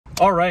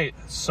All right,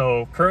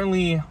 so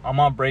currently I'm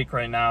on break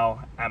right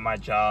now at my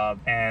job,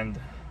 and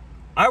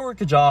I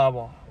work a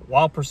job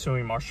while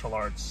pursuing martial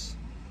arts,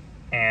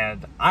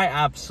 and I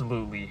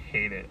absolutely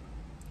hate it.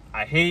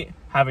 I hate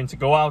having to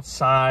go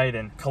outside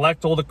and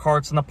collect all the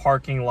carts in the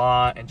parking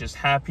lot and just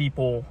have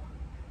people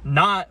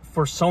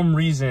for some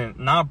reason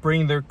not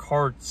bring their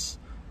carts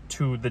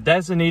to the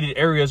designated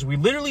areas we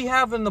literally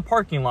have in the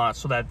parking lot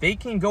so that they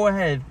can go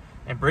ahead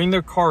and bring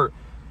their cart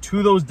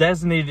to those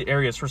designated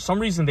areas. For some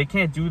reason, they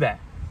can't do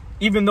that,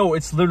 even though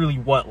it's literally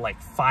what,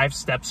 like 5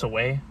 steps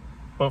away.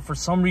 But for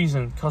some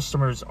reason,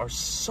 customers are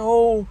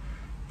so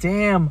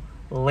damn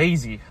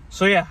lazy.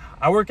 So yeah,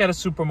 I work at a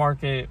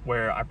supermarket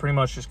where I pretty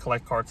much just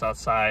collect carts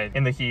outside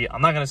in the heat.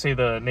 I'm not gonna say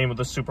the name of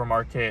the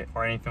supermarket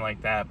or anything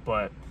like that,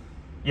 but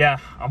yeah,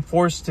 I'm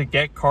forced to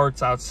get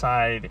carts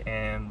outside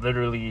in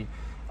literally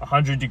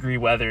 100-degree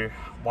weather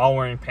while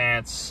wearing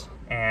pants,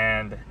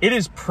 and it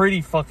is pretty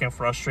fucking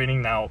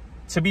frustrating. Now,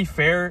 to be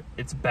fair,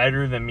 it's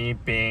better than me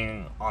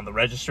being on the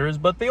registers,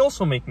 but they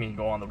also make me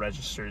go on the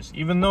registers,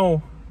 even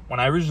though when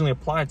I originally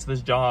applied to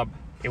this job,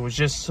 it was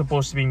just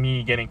supposed to be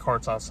me getting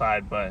carts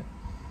outside. But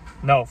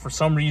no, for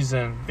some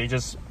reason, they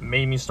just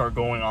made me start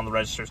going on the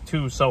registers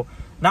too. So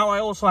now I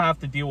also have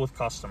to deal with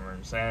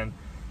customers, and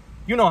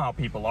you know how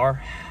people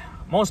are.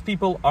 Most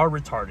people are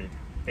retarded.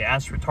 They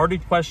ask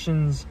retarded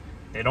questions.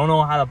 They don't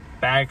know how to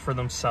bag for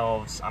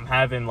themselves. I'm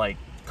having like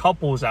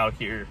couples out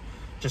here,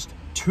 just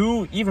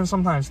 2, even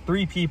sometimes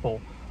 3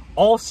 people,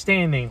 all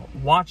standing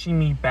watching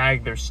me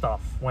bag their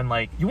stuff, when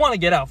like, you want to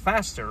get out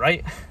faster,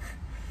 right?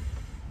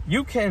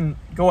 You can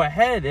go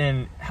ahead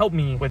and help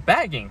me with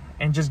bagging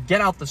and just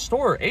get out the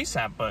store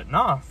ASAP, but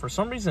nah, for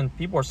some reason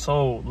people are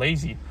so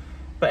lazy.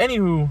 But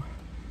anywho,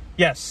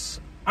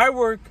 yes, I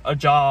work a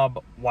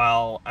job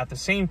while at the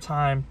same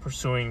time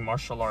pursuing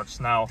martial arts.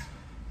 Now,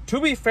 to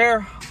be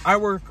fair, I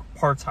work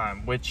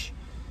part-time, which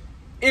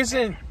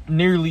isn't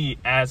nearly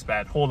as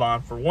bad. Hold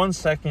on for 1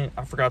 second.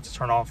 I forgot to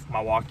turn off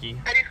my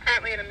walkie. Eddie's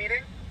currently in a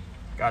meeting.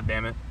 God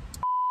damn it.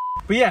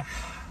 But yeah,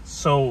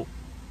 so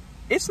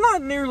it's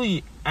not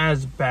nearly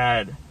as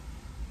bad,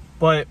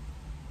 but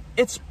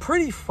it's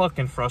pretty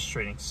fucking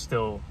frustrating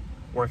still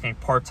working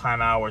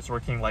part-time hours,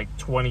 working like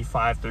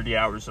 25, 30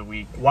 hours a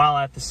week, while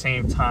at the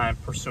same time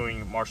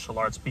pursuing martial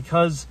arts,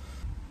 because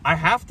I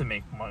have to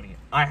make money.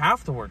 I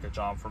have to work a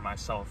job for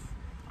myself.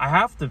 I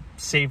have to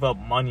save up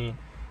money,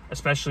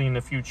 especially in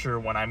the future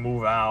when I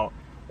move out,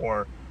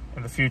 or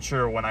in the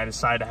future when I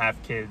decide to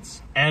have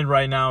kids. And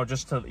right now,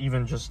 just to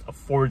even just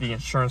afford the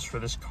insurance for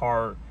this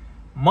car,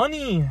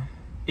 money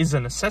is a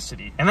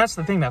necessity. And that's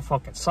the thing that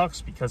fucking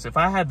sucks, because if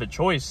I had the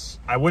choice,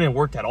 I wouldn't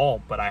work at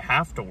all, but I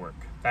have to work.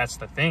 That's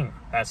the thing.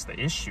 That's the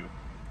issue.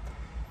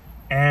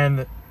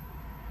 And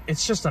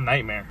it's just a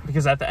nightmare,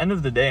 because at the end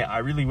of the day, I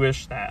really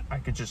wish that I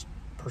could just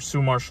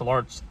pursue martial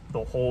arts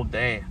the whole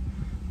day,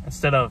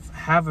 instead of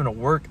having to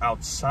work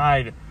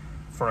outside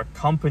for a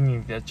company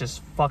that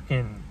just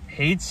fucking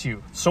hates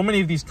you. So many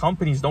of these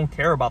companies don't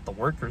care about the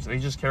workers. They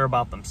just care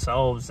about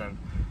themselves and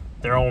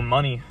their own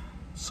money.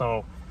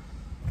 So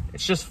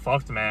it's just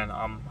fucked, man.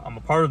 I'm a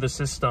part of the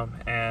system,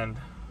 and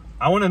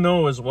I want to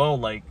know as well,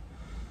 like,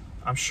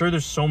 I'm sure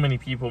there's so many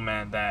people,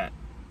 man, that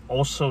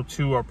also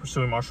too are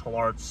pursuing martial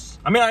arts.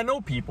 I mean, I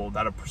know people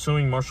that are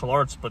pursuing martial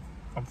arts, but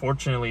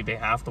unfortunately they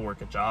have to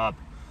work a job,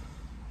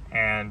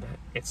 and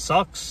it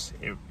sucks.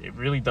 It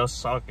really does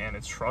suck, and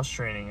it's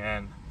frustrating,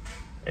 and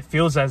it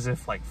feels as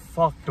if, like,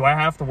 fuck, do I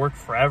have to work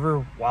forever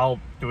while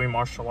doing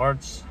martial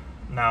arts?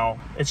 Now,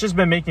 it's just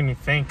been making me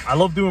think. I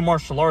love doing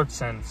martial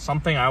arts, and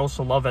something I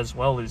also love as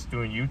well is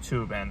doing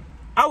YouTube, and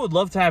I would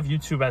love to have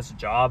YouTube as a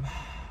job,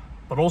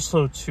 but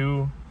also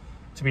too,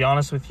 to be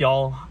honest with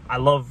y'all, I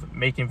love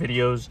making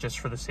videos just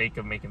for the sake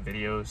of making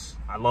videos.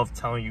 I love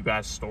telling you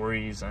guys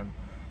stories and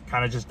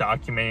kind of just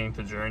documenting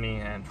the journey,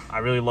 and I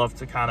really love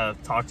to kind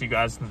of talk to you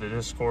guys in the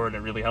Discord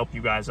and really help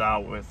you guys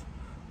out with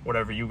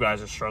whatever you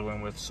guys are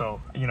struggling with. So,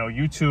 you know,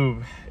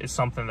 YouTube is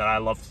something that I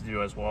love to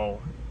do as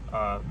well.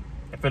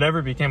 If it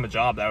ever became a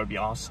job, that would be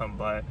awesome,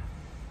 but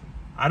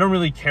I don't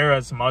really care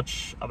as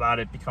much about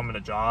it becoming a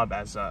job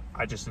as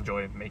I just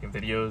enjoy making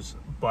videos.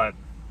 But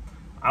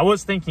I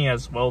was thinking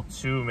as well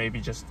too,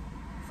 maybe just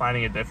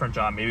finding a different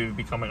job, maybe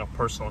becoming a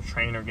personal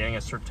trainer, getting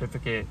a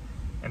certificate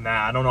and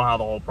that. I don't know how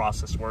the whole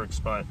process works,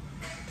 but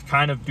to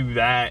kind of do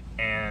that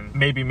and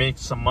maybe make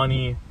some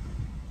money.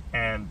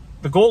 And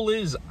the goal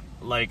is,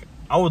 like,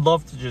 I would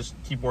love to just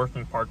keep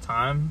working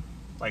part-time,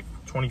 like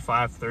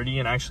 25, 30,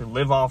 and actually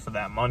live off of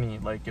that money.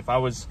 Like, if I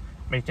was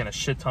making a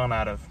shit ton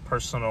out of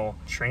personal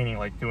training,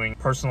 like doing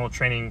personal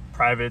training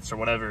privates or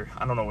whatever,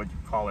 I don't know what you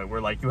call it,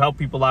 where like you help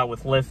people out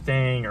with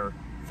lifting or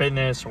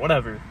fitness or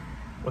whatever,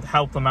 would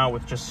help them out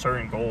with just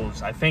certain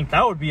goals. I think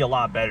that would be a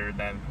lot better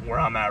than where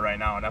I'm at right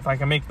now. And if I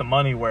can make the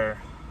money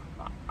where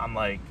I'm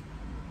like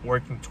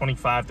working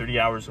 25, 30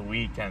 hours a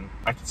week, and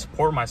I could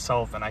support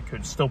myself and I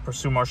could still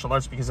pursue martial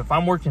arts, because if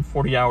I'm working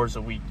 40 hours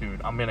a week,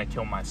 dude, I'm gonna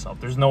kill myself.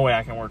 There's no way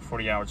I can work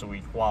 40 hours a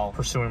week while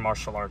pursuing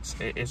martial arts.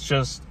 It's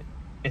just,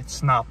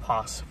 it's not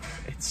possible.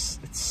 It's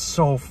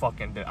so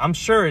fucking I'm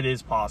sure it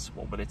is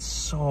possible, but it's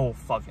so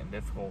fucking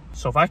difficult.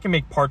 So if I can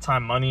make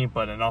part-time money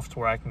but enough to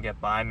where I can get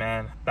by,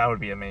 man, that would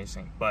be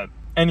amazing. But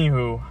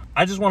anywho,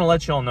 I just want to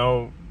let y'all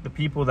know, the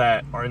people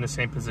that are in the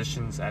same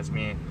positions as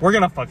me, we're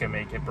gonna fucking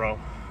make it, bro.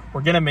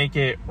 We're gonna make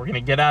it. We're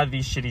gonna get out of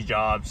these shitty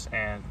jobs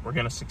and we're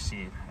gonna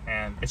succeed.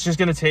 And it's just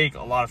gonna take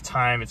a lot of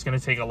time. It's gonna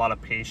take a lot of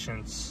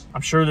patience.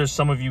 I'm sure there's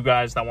some of you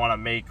guys that want to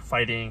make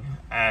fighting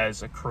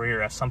as a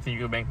career, as something you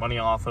can make money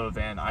off of,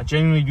 and I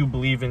genuinely do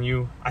believe in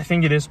you. I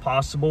think it is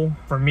possible.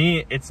 For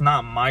me, it's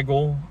not my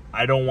goal.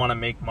 I don't want to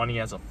make money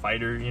as a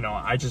fighter. You know,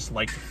 I just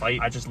like to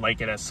fight. I just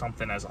like it as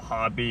something, as a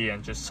hobby,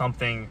 and just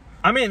something.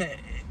 I mean,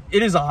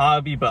 it is a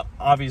hobby, but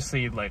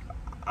obviously, like,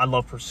 I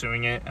love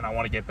pursuing it and I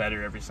want to get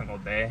better every single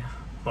day.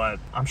 But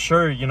I'm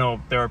sure, you know,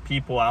 there are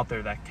people out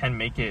there that can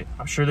make it.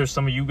 I'm sure there's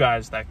some of you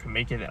guys that can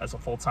make it as a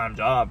full-time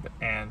job.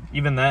 And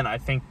even then, I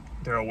think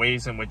there are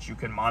ways in which you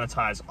can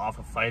monetize off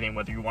of fighting,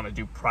 whether you want to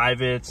do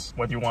privates,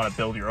 whether you want to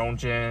build your own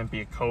gym, be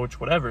a coach,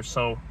 whatever.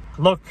 So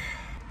look,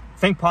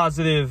 think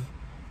positive.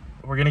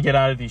 We're going to get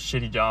out of these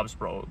shitty jobs,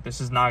 bro. This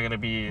is not going to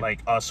be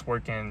like us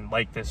working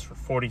like this for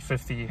 40,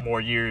 50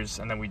 more years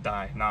and then we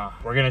die. Nah,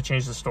 we're going to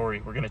change the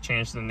story. We're going to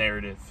change the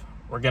narrative.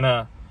 We're going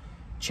to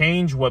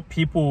change what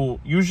people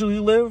usually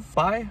live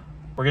by.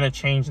 We're gonna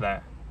change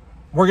that.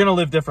 We're gonna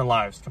live different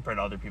lives compared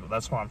to other people.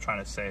 That's what I'm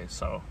trying to say.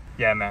 So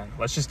yeah, man,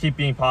 let's just keep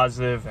being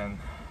positive and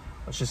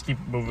let's just keep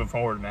moving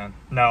forward, man.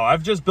 Now,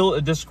 I've just built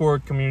a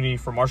Discord community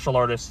for martial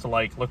artists to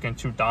like looking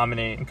to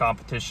dominate in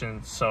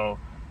competitions. So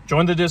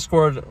join the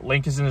Discord,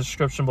 link is in the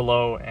description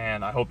below,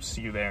 and I hope to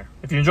see you there.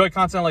 If you enjoy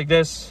content like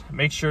this,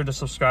 make sure to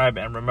subscribe,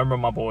 and remember,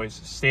 my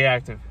boys, stay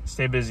active,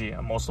 stay busy,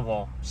 and most of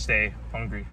all, stay hungry.